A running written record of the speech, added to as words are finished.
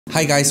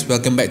Hi guys,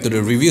 welcome back to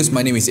the reviews.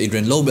 My name is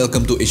Adrian Low.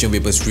 Welcome to Asian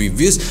Vapers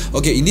Reviews.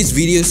 Okay, in these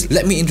videos,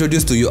 let me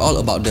introduce to you all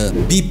about the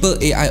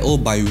BEEPER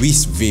AIO by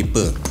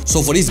WIZVAPOR.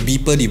 So for this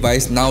BEEPER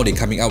device, now they're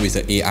coming out with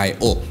the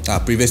AIO.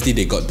 Previously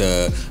they got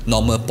the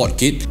normal pod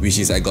kit, which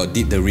is I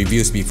did the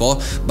reviews before,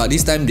 but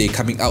this time they're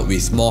coming out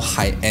with more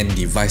high-end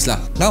device lah.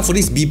 Now for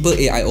this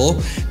BEEPER AIO,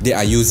 they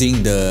are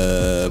using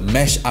the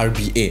mesh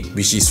RBA,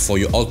 which is for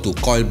you all to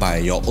coil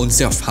by your own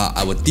self.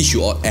 I will teach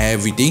you all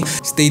everything.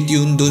 Stay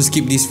tuned, don't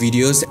skip these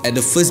videos. At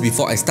the first,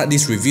 before I start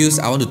these reviews,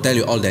 I want to tell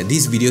you all that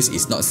these videos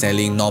is not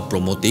selling nor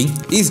promoting.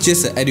 It's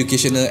just an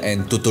educational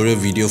and tutorial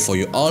video for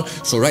you all.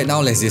 So right now,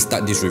 let's just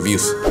start these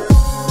reviews.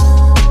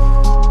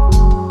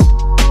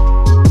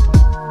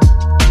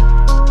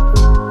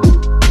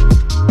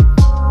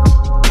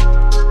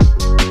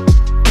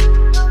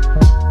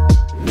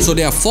 So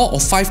there are 4 or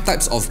 5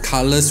 types of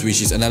colors,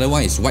 which is another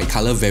one is white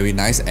color, very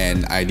nice,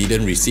 and I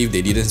didn't receive,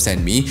 they didn't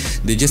send me.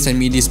 They just sent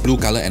me this blue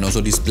color and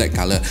also this black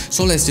color.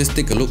 So let's just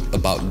take a look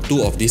about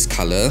 2 of this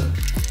color.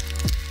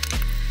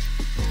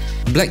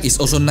 Black is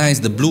also nice,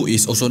 the blue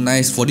is also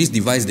nice. For this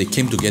device, they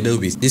came together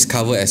with this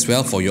cover as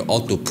well for you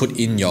all to put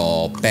in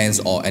your pants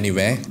or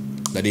anywhere,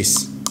 like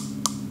this.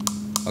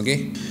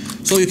 Okay,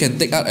 so you can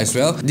take out as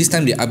well. This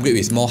time they upgrade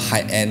with more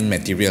high-end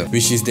material,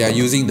 which is they are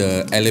using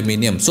the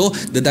aluminium. So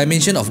the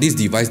dimension of this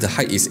device, the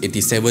height is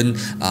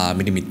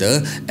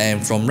 87mm,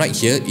 and from right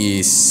here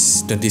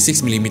is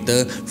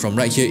 26mm, from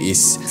right here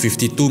is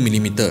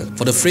 52mm.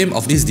 For the frame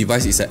of this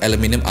device is an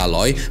aluminium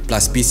alloy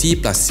plus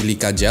PC plus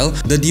silica gel.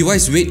 The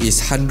device weight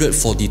is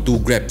 142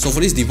 grams. So for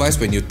this device,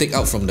 when you take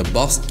out from the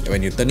box,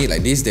 when you turn it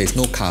like this, there is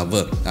no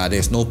cover, there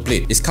is no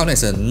plate. It's counted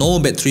as a no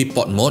battery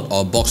pod mode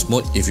or box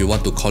mode if you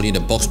want to call it. The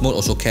box mode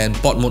also can,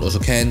 pod mode also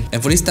can,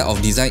 and for this type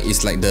of design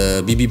it's like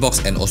the BB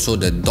box and also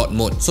the dot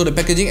mode. So the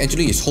packaging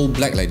actually is whole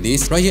black like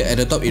this. Right here at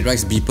the top it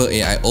writes BEEPER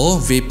AIO,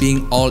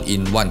 vaping all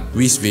in one,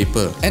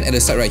 WIZVAPOR, and at the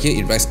side right here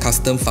it writes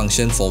custom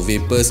function for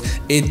Vapers,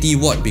 80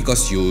 watt,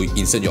 because you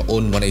insert your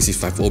own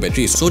 18650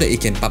 battery so that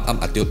it can pump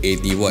up until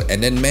 80 watt,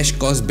 and then mesh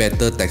cause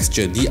better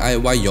texture,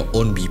 DIY your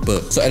own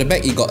BEEPER. So at the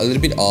back it got a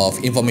little bit of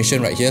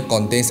information right here,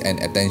 contents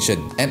and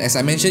attention, and as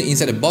I mentioned,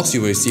 inside the box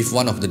you will receive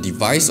one of the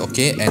device,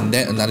 okay, and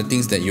then another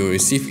things that you will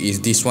receive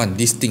is this one,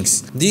 these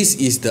things. This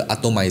is the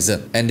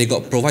atomizer, and they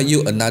got provide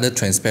you another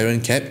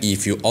transparent cap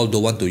if you all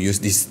don't want to use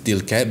this steel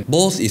cap.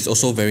 Both is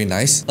also very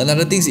nice.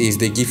 Another thing is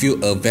they give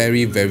you a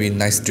very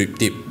nice drip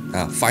tip.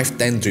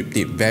 510 drip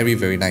tip,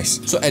 very nice.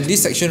 So at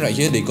this section right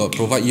here, they got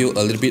provide you a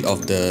little bit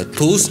of the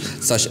tools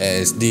such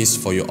as this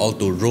for you all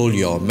to roll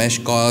your mesh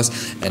coils,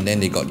 and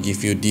then they got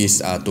give you this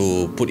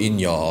to put in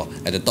your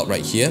at the top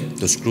right here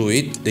to screw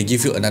it. They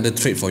give you another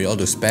thread for you all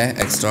to spare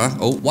extra.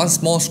 Oh, one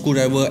small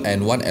screwdriver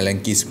and 1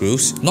 Allen key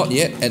screws. Not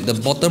yet. At the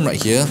bottom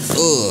right here,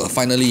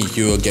 finally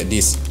you will get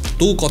this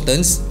 2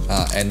 cottons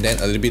and then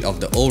a little bit of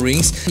the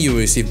O-rings. You will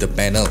receive the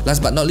panel.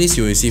 Last but not least,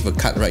 you will receive a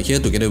card right here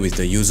together with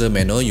the user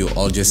manual. You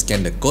all just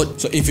scan the code.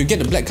 So if you get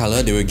the black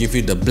color, they will give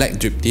you the black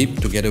drip tip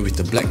together with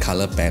the black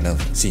color panel.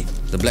 See,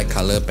 the black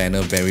color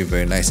panel,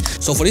 very nice.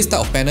 So for this type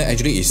of panel,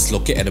 actually is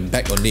located at the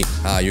back only.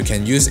 You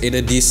can use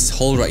either this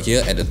hole right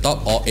here at the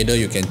top, or either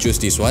you can choose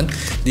this one.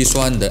 This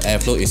one, the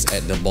airflow is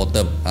at the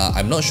bottom.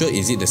 I'm not sure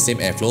is it the same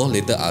airflow.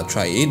 Later I'll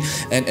try it.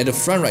 And at the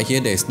front right here,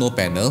 there is no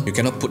panel. You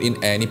cannot put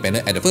in any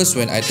panel. At the first,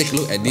 when I take a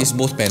look at this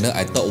both panel,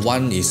 I thought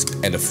one is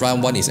at the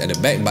front, one is at the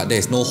back, but there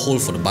is no hole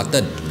for the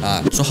button.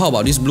 So how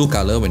about this blue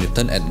color? When you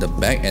turn at the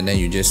back and then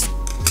you just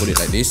put it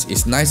like this,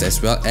 it's nice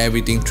as well,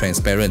 everything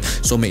transparent.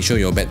 So make sure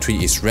your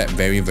battery is wrapped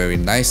very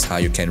nice.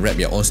 You can wrap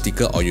your own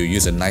sticker or you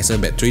use a nicer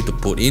battery to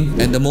put in.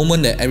 And the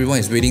moment that everyone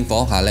is waiting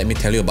for, let me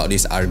tell you about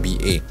this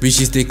RBA, which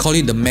is they call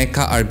it the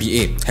Mecha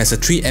RBA. Has a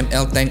 3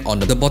 ml tank on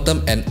the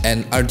bottom and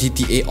an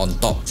RDTA on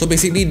top. So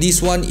basically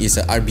this one is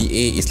a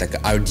RBA, it's like a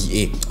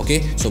RDA.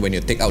 Okay, so when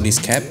you take out this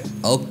cap,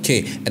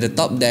 okay, at the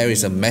top there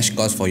is a mesh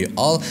gauze for you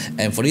all,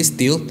 and for this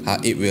steel,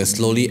 it will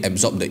slowly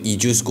absorb the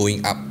e-juice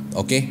going up.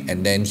 Okay,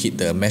 and then hit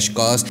the mesh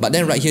gauze, but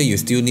then right here you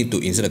still need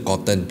to insert the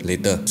cotton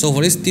later. So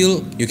for this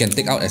steel, you can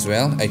take out as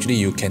well. Actually,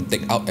 you can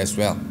take out as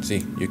well.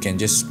 See, you can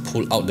just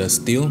pull out the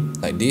steel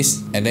like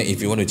this, and then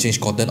if you want to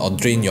change cotton or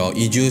drain your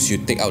e-juice,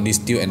 you take out this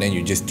steel and then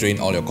you just drain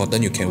all your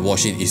cotton. You can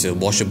wash it, it's a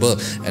washable,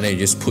 and then you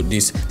just put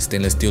this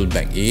stainless steel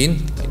back in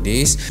like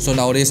this. So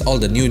nowadays all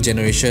the new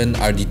generation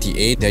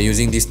RDTA, they're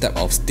using this type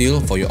of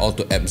steel for you all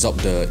to absorb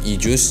the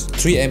e-juice.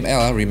 3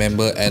 ml,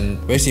 remember, and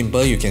very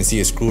simple. You can see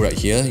a screw right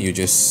here. You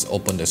just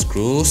open the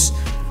screws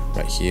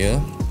right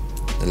here,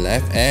 the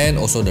left and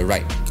also the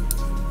right,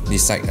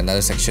 this side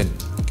another section.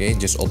 Okay,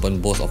 just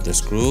open both of the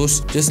screws,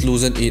 just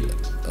loosen it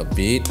a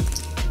bit.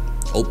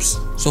 Oops.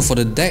 So for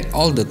the deck,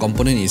 all the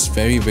component is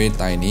very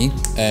tiny,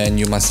 and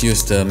you must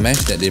use the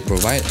mesh that they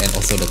provide and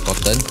also the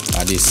cotton,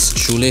 this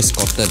shoelace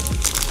cotton.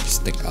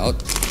 Just take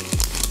out.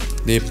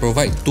 They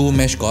provide 2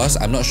 mesh gauze.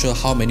 I'm not sure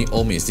how many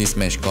ohm is this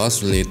mesh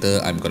gauze.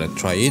 Later I'm gonna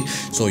try it.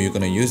 So you're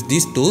gonna use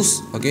these tools,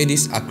 okay,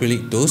 these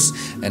acrylic tools,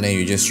 and then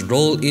you just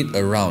roll it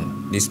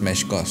around this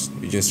mesh gauze.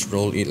 You just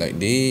roll it like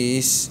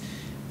this,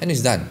 and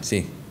it's done.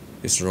 See,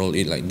 Just roll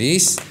it like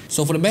this.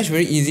 So for the mesh,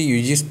 very easy.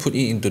 You just put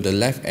it into the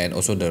left and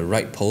also the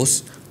right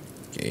post.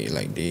 Okay,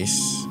 like this.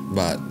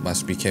 But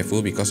must be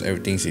careful because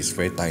everything is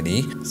very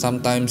tiny.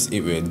 Sometimes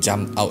it will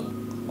jump out.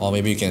 Or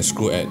maybe you can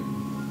screw at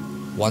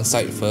one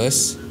side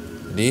first.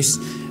 This.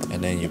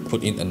 And then you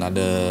put in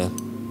another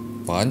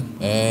one.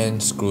 And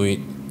screw it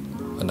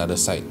another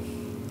side.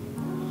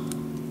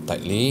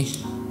 Tightly.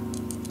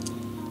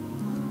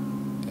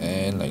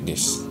 And like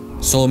this.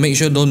 So make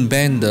sure don't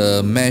bend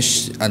the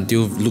mesh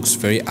until it looks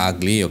very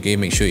ugly, okay?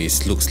 Make sure it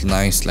looks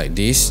nice like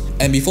this.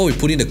 And before we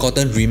put in the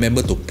cotton,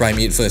 remember to prime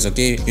it first,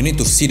 okay? You need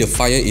to see the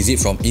fire, is it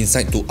from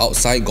inside to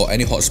outside, got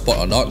any hot spot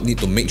or not, need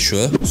to make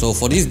sure. So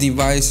for this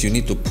device, you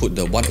need to put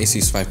the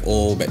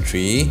 18650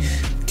 battery.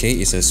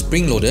 Okay, it's a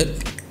spring loaded.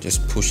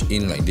 Just push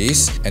in like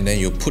this, and then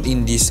you put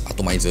in this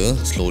atomizer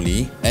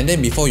slowly. And then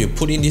before you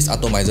put in this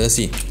atomizer,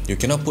 see, you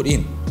cannot put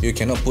in. You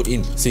cannot put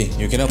in. See,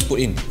 you cannot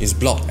put in. It's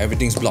blocked.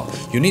 Everything's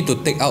blocked. You need to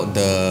take out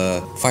the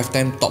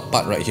 5-time top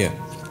part right here.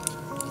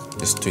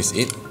 Just twist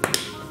it.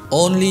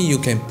 Only you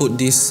can put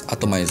this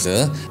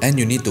atomizer, and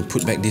you need to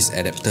put back this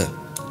adapter.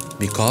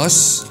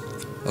 Because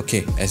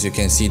okay, as you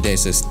can see, there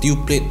is a steel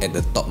plate at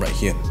the top right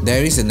here.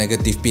 There is a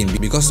negative pin.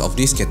 Because of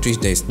this cartridge,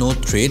 there is no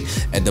thread.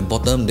 At the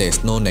bottom, there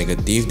is no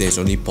negative. There is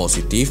only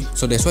positive.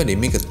 So that's why they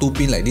make a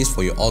 2-pin like this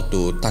for you all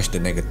to touch the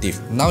negative.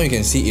 Now you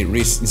can see it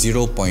reaches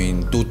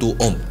 0.22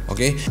 ohm.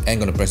 Okay, and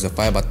gonna press the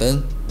fire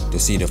button to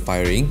see the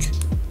firing.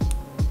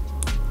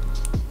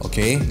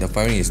 Okay, the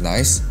firing is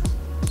nice.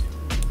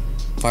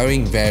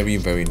 Firing very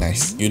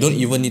nice. You don't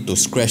even need to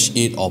scratch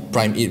it or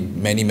prime it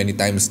many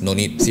times. No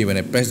need. See, when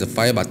I press the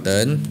fire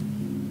button,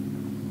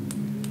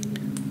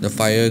 the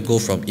fire go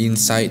from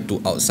inside to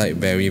outside.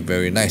 Very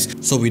nice.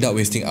 So without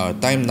wasting our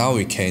time, now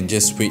we can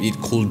just wait it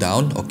cool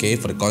down. Okay,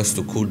 for the coils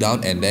to cool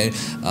down, and then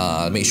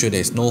make sure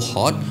there's no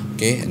hot.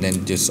 Okay, and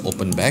then just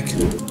open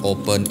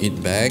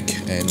it back,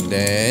 and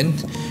then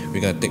we're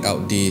gonna take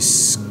out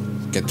this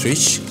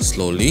cartridge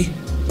slowly.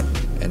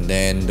 And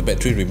then the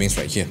battery remains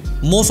right here.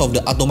 Most of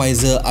the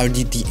atomizer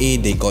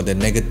RDTA, they got the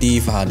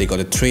negative, they got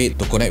the thread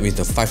to connect with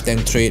the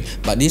 510 thread,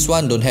 but this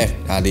one don't have.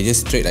 They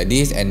just straight like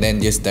this, and then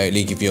just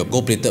directly give you a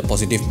gold-plated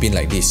positive pin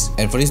like this.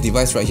 And for this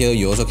device right here,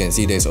 you also can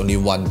see there's only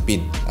one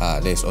pin.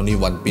 There's only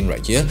one pin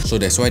right here. So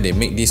that's why they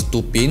make this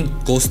 2-pin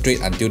go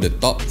straight until the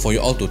top for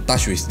you all to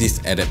touch with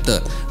this adapter.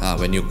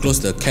 When you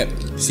close the cap,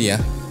 see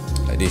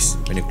like this.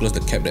 When you close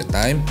the cap that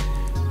time,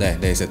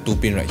 there's a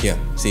 2-pin right here.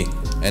 See.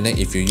 And then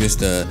if you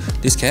use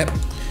this cap,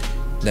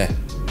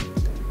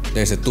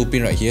 there's a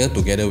 2-pin right here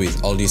together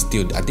with all this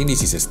steel. I think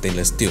this is a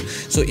stainless steel.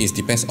 So it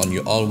depends on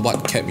you all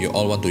what cap you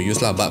all want to use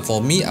lah. But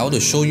for me, I want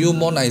to show you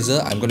more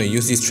nicer. I'm gonna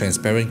use this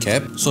transparent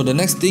cap. So the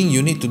next thing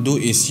you need to do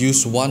is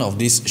use one of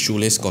this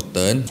shoelace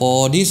cotton.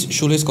 For this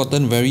shoelace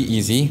cotton, very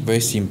easy, very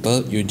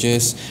simple. You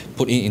just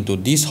put it into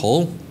this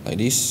hole like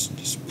this.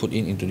 Just put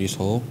it into this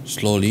hole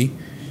slowly,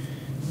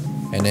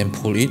 and then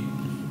pull it.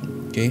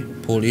 Okay,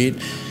 pull it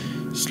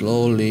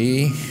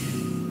slowly.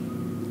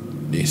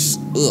 This.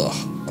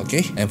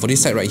 Okay, and for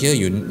this side right here,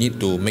 you need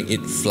to make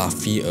it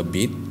fluffy a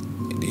bit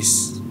like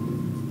this.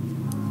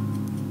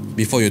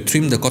 Before you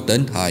trim the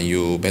cotton,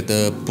 you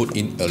better put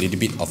in a little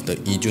bit of the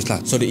e-juice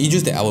lah. So the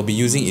e-juice that I will be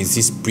using is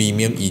this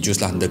premium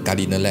e-juice lah, the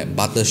KARDINAL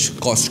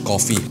butterscotch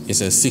coffee.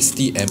 It's a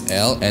 60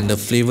 ml, and the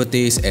flavor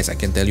taste, as I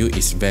can tell you,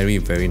 is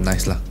very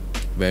nice lah.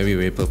 Very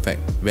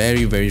perfect.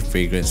 Very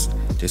fragrance.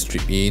 Just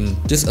strip in.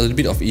 Just a little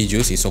bit of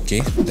e-juice is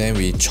okay. Then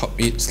we chop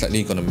it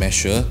slightly. Gonna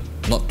measure,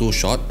 not too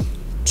short.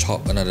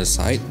 Chop another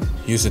side.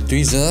 Use a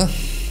tweezer.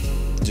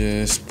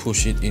 Just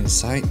push it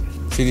inside.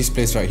 See this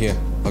place right here.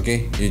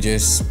 Okay, you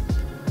just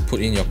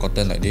put in your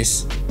cotton like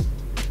this.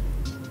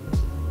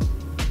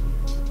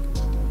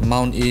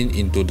 Mount in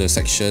into the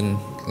section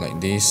like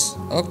this.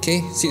 Okay,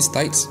 sits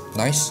tight.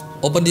 Nice.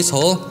 Open this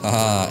hole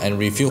and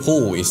refill.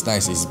 Oh, it's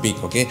nice, it's big.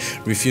 Okay,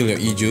 refill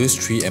your e-juice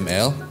 3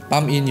 ml.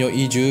 Pump in your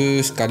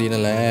e-juice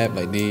KARDINAL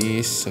like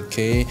this.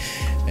 Okay,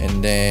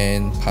 and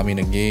then pump in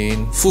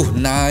again.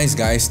 Nice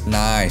guys,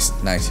 nice.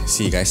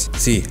 See guys,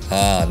 see,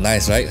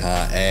 nice right?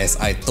 As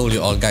I told you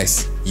all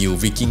guys, you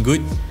vaping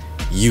good,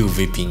 you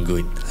vaping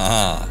good.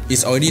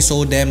 It's already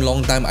so damn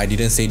long time I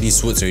didn't say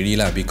these words already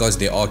lah, because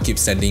they all keep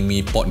sending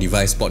me port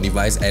device,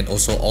 and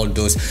also all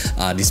those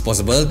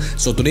disposable.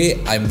 So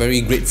today I'm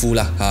very grateful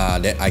lah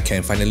that I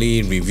can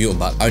finally review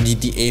about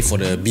RDTA for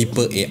the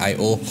BEEPER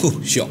AIO.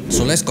 Sure.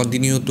 So let's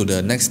continue to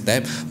the next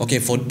step. Okay,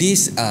 for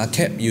this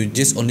cap, you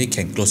just only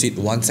can close it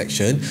one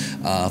section,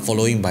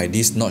 following by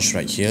this notch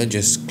right here.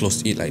 Just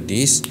close it like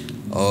this.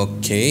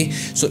 Okay,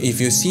 so if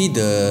you see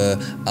the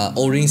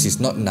O-rings is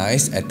not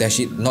nice,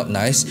 attach it not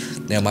nice,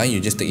 never mind,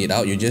 you just take it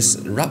out. You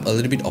just rub a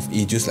little bit of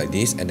e-juice like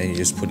this, and then you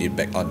just put it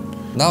back on.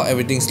 Now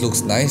everything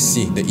looks nice.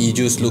 See, the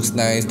e-juice looks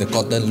nice, the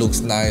cotton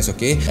looks nice,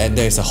 okay? And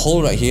there's a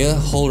hole right here,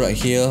 hole right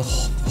here,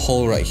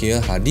 hole right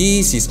here.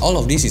 All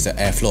of this is an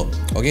airflow.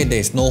 Okay, there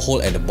is no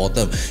hole at the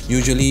bottom.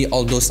 Usually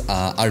all those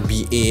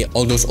RBA,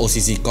 all those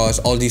OCC coils,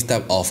 all these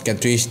type of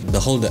cartridge, the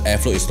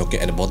airflow is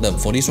located at the bottom.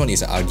 For this one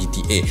is a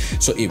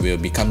RDTA, so it will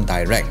become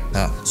direct.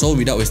 So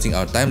without wasting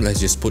our time, let's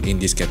just put in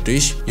this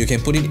cartridge. You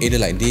can put it either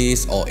like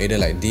this or either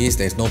like this,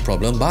 there's no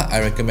problem, but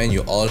I recommend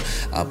you all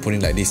put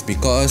it like this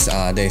because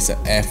there is an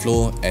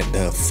airflow at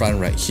the front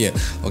right here.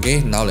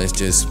 Okay, now let's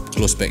just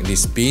close back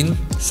this pin.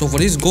 So for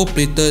this gold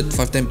plated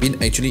 510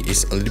 pin, actually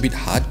is a little bit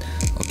hard.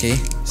 Okay,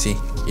 see,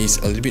 it's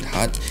a little bit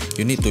hard.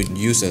 You need to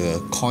use a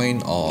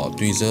coin or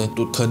tweezer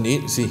to turn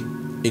it. See,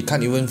 it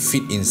can't even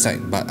fit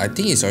inside, but I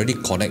think it's already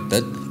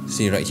connected.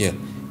 See right here,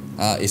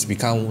 it's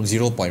become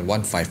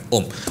 0.15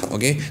 ohm.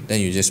 Okay, then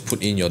you just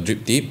put in your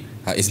drip tip.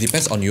 It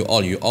depends on you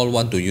all. You all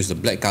want to use the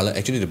black color.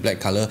 Actually, the black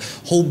color,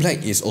 whole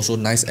black is also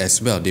nice as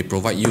well. They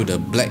provide you the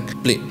black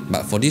plate,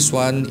 but for this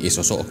one, it's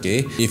also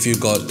okay. If you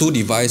got two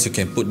devices, you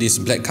can put this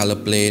black color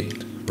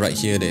plate right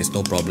here. There is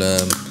no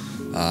problem.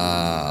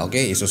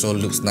 Okay, it also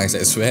looks nice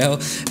as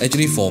well.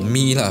 Actually, for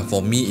me,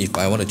 if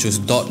I want to choose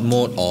dot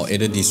mode or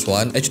either this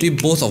one, actually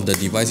both of the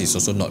device is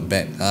also not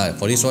bad.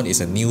 For this one,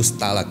 it's a new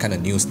style, kind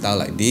of new style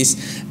like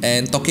this.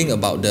 And talking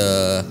about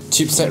the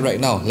chipset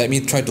right now, let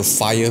me try to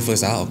fire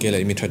first. Okay,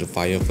 let me try to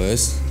fire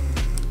first.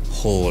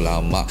 Oh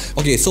lama.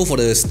 Okay, so for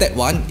the step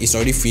 1 is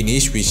already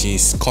finished, which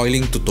is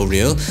coiling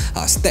tutorial.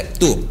 Step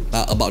 2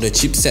 about the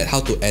chipset,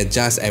 how to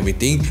adjust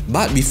everything.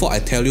 But before I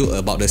tell you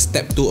about the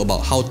step 2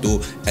 about how to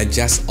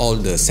adjust all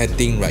the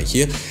setting right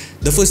here,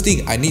 the first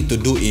thing I need to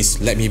do is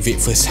let me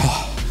vape first.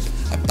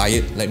 I'm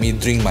tired. Let me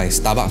drink my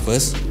Starbucks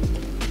first.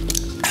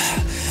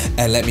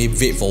 And let me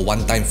vape for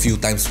few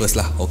times first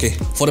lah. Okay,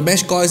 for the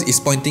mesh coils is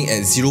pointing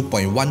at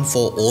 0.14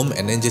 ohm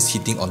and then just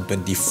hitting on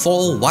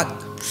 24 watt.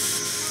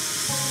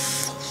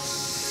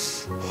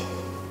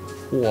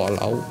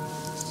 Walao.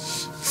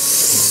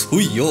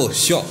 Yo,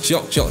 shock.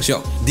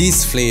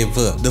 This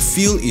flavor, the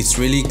feel is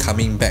really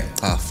coming back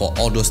for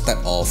all those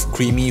type of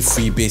creamy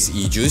freebase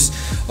e-juice.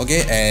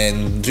 Okay,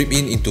 and drip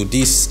into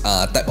this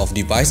type of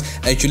device.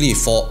 Actually,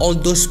 for all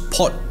those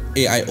port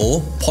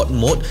AIO, port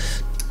mode,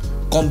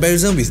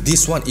 comparison with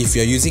this one, if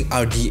you're using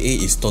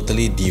RDA, is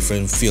totally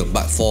different feel.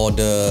 But for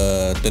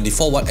the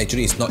 24 watt,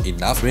 actually it's not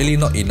enough. Really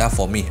not enough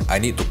for me. I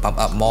need to pump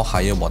up more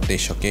higher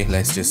wattage. Okay,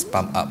 let's just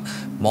pump up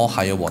more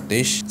higher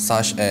wattage,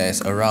 such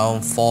as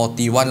around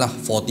 41 lah,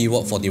 40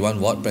 watt,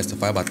 41 watt. Press the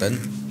fire button.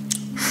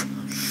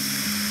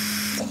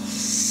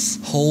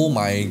 Oh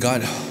my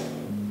god,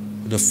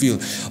 the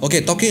feel. Okay,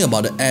 talking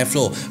about the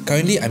airflow,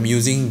 currently I'm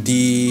using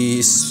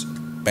this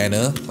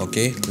panel.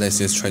 Okay, let's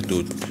just try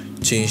to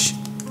change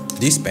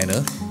this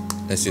panel.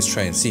 Let's just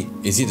try and see,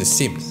 is it the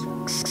same?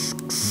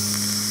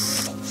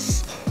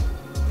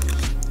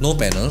 No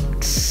panel.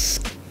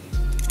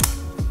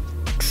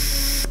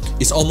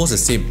 It's almost the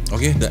same.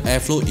 Okay, the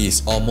airflow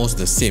is almost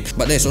the same,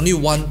 but there's only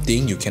one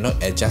thing you cannot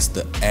adjust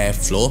the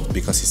airflow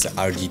because it's a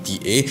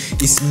RDTA.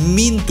 It's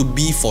meant to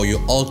be for you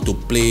all to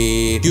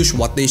play huge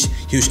wattage,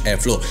 huge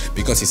airflow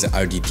because it's a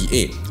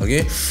RDTA.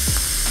 Okay,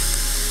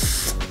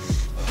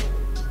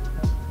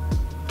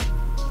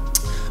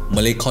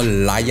 Malay call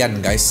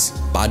lion, guys.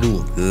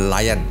 Padu,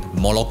 lion,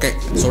 molokek.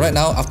 So right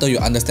now, after you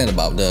understand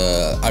about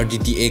the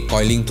RDTA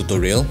coiling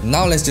tutorial,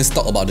 now let's just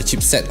talk about the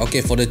chipset.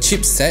 Okay, for the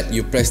chipset,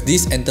 you press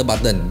this enter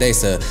button.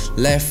 There's a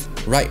left,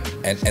 right,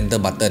 and enter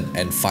button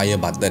and fire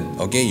button.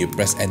 Okay, you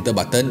press enter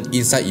button.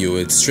 Inside, you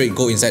will straight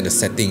go inside the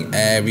setting.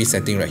 Every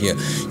setting right here.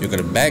 You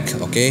got the back.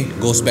 Okay,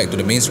 goes back to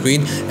the main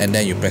screen, and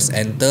then you press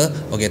enter.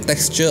 Okay,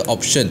 texture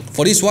option.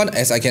 For this one,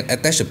 as I can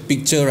attach a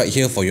picture right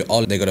here for you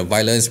all. They got a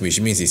violence, which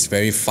means it's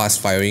very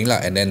fast firing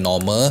lah, and then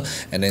normal,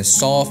 and then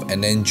soft,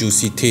 and then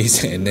juicy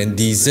taste, and then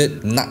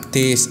dessert nut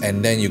taste,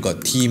 and then you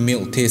got tea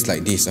milk taste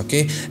like this.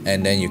 Okay,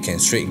 and then you can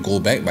straight go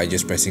back by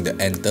just pressing the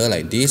enter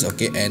like this.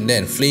 Okay, and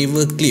then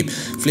flavor clip.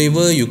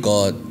 Flavor, you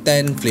got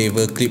 10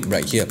 flavor clip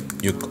right here.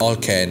 You all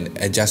can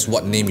adjust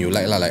what name you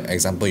like lah. Like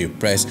example, you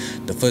press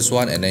the first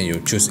one and then you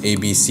choose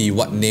ABC,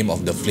 what name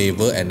of the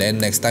flavor, and then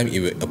next time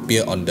it will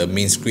appear on the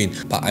main screen.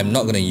 But I'm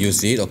not gonna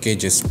use it. Okay,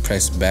 just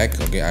press back.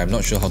 Okay, I'm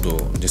not sure how to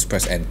just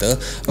press enter.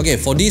 Okay,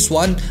 for this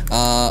one,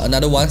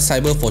 another one,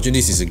 Cyber Fortune.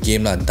 This is a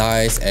game lah,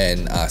 dice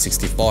and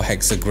 64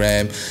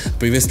 hexagram.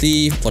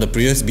 Previously, for the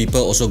previous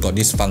beeper also got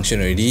this function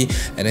already.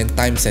 And then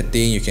time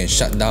setting, you can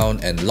shut down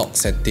and lock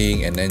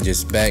setting, and then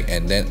just back,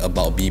 and then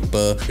about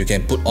beeper, you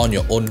can put on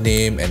your own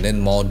name and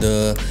then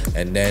model,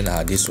 and then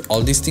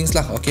all these things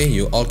lah. Okay,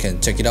 you all can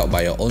check it out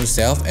by your own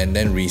self, and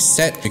then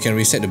reset. You can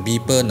reset the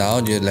beeper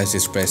now. Let's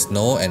just press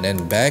no and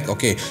then back.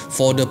 Okay,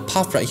 for the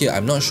path right here,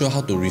 I'm not sure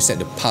how to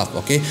reset the path.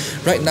 Okay,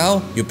 right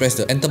now you press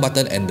the enter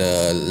button and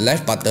the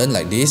left button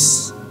like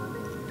this.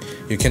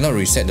 You cannot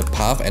reset the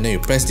path, and then you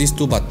press these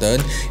two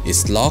buttons,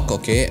 it's lock.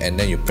 Okay, and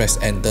then you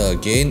press enter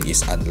again,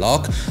 it's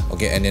unlock.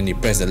 Okay, and then you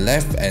press the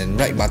left and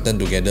right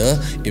button together,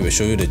 it will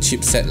show you the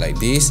chipset like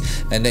this.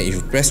 And then if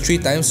you press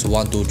 3 times,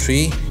 1 2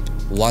 3,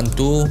 1,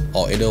 2,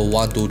 or either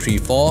 1, 2, 3,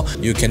 4.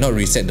 You cannot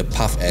reset the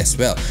path as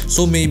well.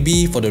 So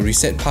maybe for the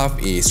reset path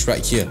is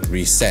right here,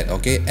 reset.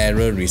 Okay,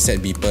 error reset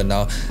beeper.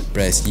 Now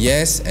press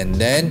yes, and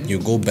then you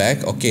go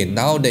back. Okay,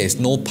 now there is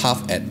no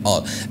path at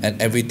all,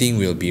 and everything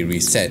will be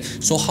reset.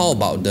 So how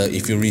about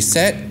if you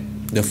reset,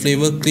 the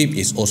flavor clip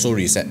is also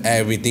reset,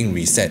 everything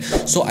reset.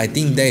 So I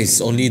think that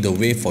is only the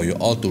way for you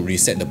all to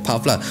reset the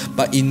path lah.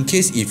 But in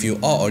case if you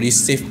all already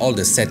save all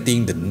the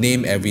setting, the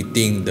name,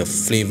 everything, the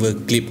flavor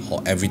clip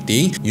or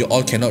everything, you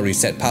all cannot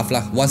reset path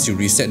lah. Once you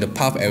reset the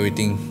path,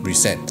 everything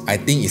reset. I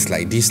think it's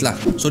like this lah.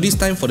 So this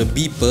time for the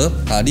beeper,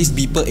 this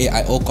beeper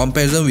AIO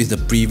comparison with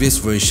the previous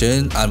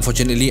version,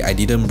 unfortunately I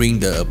didn't bring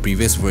the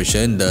previous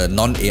version, the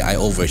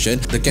non-AIO version.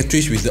 The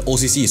cartridge with the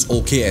OCC is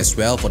okay as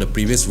well. For the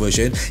previous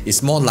version, it's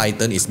more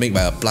lightened, it's made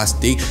by a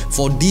plastic.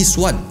 For this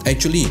one,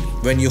 actually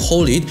when you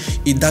hold it,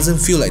 it doesn't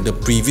feel like the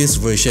previous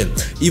version.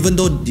 Even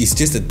though it's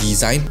just a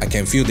design, I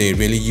can feel they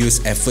really use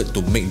effort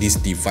to make this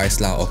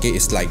device lah. Okay,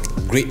 it's like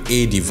grade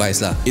A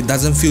device lah. It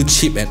doesn't feel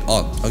cheap at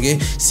all.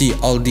 Okay, see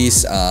all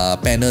this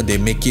panel,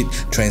 they make it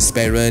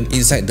transparent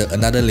inside the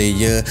another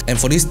layer, and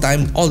for this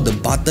time all the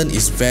button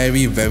is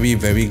very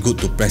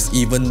good to press,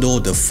 even though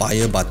the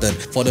fire button,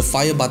 for the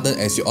fire button,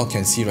 as you all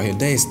can see right here,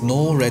 there is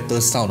no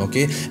rattle sound.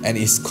 Okay,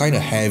 and it's kind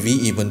of heavy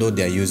even though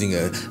they are using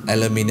a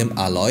aluminium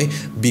alloy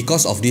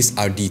because of this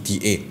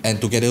RDTA,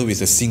 and together with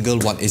a single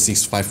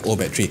 18650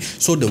 battery.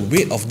 So the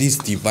weight of this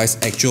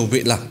device, actual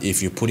weight lah,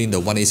 if you put in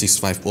the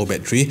 18650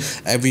 battery,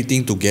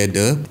 everything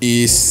together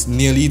is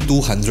nearly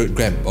 200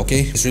 gram.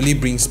 Okay, it really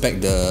brings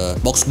back the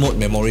box mode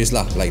memories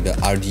lah, like the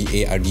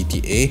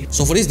RDTA.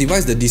 So for this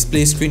device, the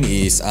display screen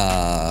is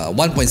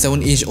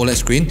 1.7-inch OLED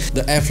screen.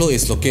 The airflow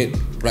is located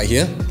right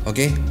here.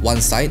 Okay,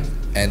 one side,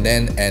 and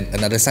then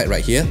another side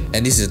right here,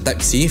 and this is Type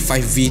C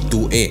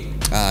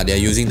 5V2A. They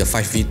are using the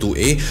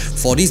 5V2A.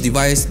 For this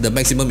device, the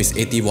maximum is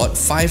 80 watt,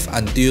 5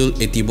 until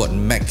 80 watt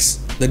max.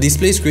 The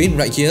display screen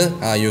right here,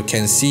 you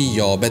can see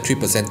your battery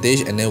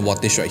percentage and then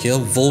wattage right here,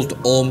 volt,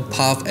 ohm,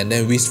 path, and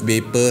then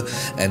WIZVAPOR,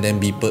 and then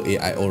beeper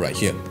AIO right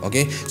here.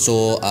 Okay,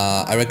 so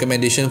a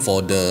recommendation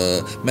for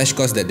the mesh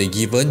coils that they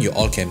given, you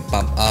all can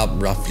pump up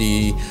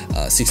roughly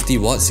 60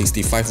 watt,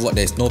 65 watt.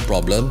 There's no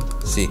problem.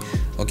 See,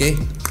 okay,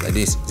 like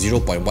this,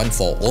 0.14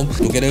 ohm.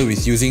 Together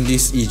with using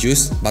this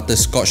YOOZ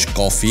butterscotch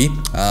coffee,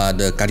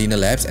 the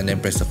Cardinal Labs, and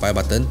then press the fire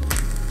button.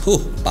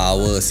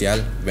 Power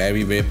sial,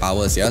 very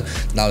power sial.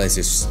 Now let's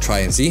just try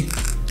and see.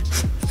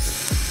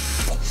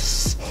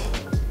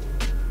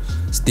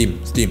 Steam.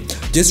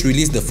 Just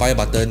release the fire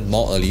button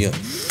more earlier.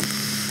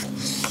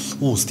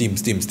 Oh, steam.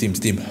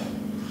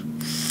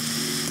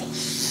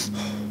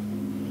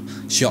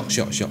 Shock.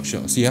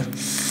 See ya.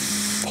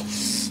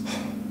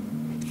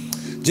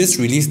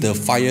 Just release the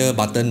fire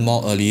button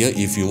more earlier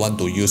if you want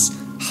to use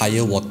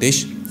higher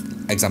wattage.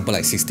 Example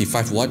like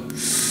 65 watt.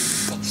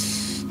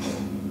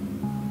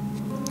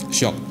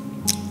 Shock.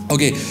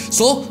 Okay,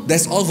 so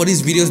that's all for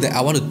these videos that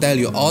I want to tell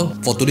you all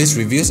for today's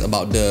reviews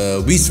about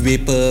the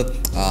WIZVAPOR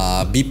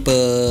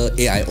beeper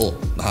AIO.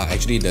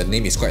 Actually the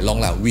name is quite long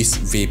lah,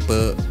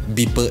 WIZVAPOR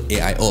beeper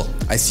AIO.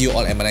 I see you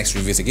all at my next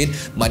reviews again.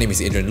 My name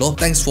is Adrian Loh.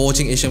 Thanks for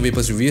watching Asian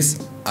Vapors Reviews.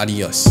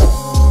 Adios.